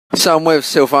So I'm with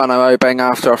Silvano Obeng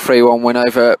after a 3-1 win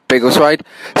over Biggleswade.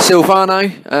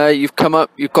 Silvano, you've come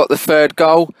up, you've got the third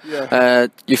goal,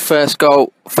 your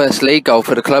first league goal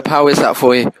for the club. How is that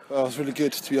for you? It was really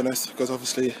good, to be honest, because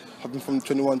obviously I've been from the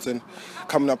 21s and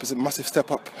coming up is a massive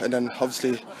step up, and then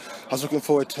obviously I was looking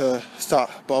forward to start,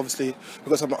 but obviously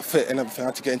because I'm not fit and everything, I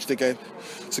had to get into the game.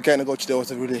 So getting a goal today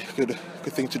was a really good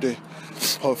thing to do.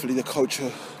 Hopefully the coach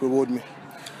will reward me.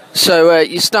 So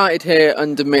you started here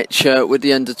under Mitch with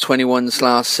the under-21s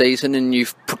last season, and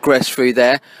you've progressed through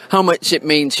there. How much does it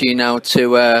mean to you now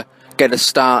to get a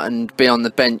start and be on the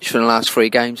bench for the last 3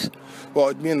 games? Well,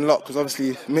 it means a lot because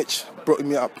obviously Mitch brought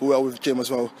me up well with Jim as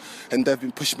well, and they've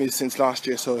been pushing me since last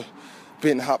year. So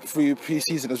being happy through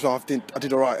pre-season as well, I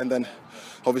did all right, and then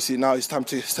obviously now it's time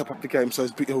to step up the game. So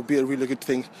it will be a really good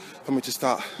thing for me to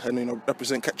start and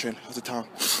represent Kettering as a town.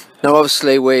 Now,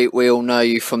 obviously, we all know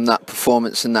you from that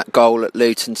performance and that goal at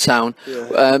Luton Town.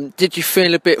 Yeah. Did you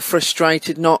feel a bit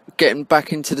frustrated not getting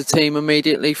back into the team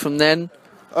immediately from then?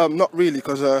 Not really,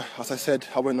 because as I said,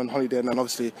 I went on holiday and then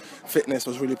obviously fitness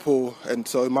was really poor, and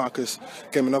so Marcus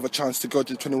gave me another chance to go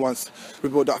to the 21s,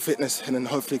 rebuild that fitness, and then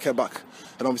hopefully get back.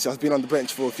 And obviously I've been on the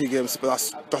bench for a few games,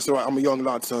 but that's all right. I'm a young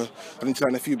lad, so I need to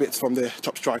learn a few bits from the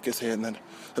top strikers here, and then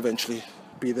eventually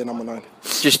be the number 9.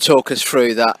 Just talk us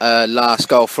through that last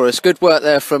goal for us. Good work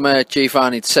there from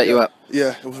Giovanni to set you up.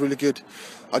 Yeah, it was really good.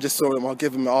 I just saw him, I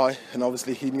gave him an eye, and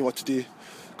obviously he knew what to do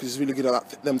because he's really good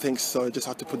at them things. So I just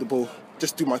had to put the ball,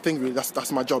 just do my thing really.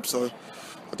 That's my job, so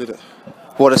I did it.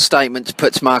 What a statement to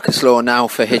put to Marcus Law now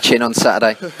for Hitchin on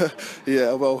Saturday.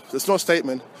 Yeah, well, there's no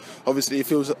statement. Obviously, if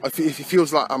he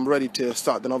feels like I'm ready to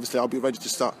start, then obviously I'll be ready to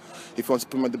start. If he wants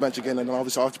to put me on the bench again, then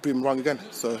obviously I'll have to prove him wrong again.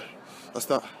 So that's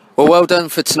that. Well done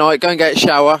for tonight. Go and get a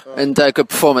shower and good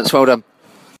performance. Well done.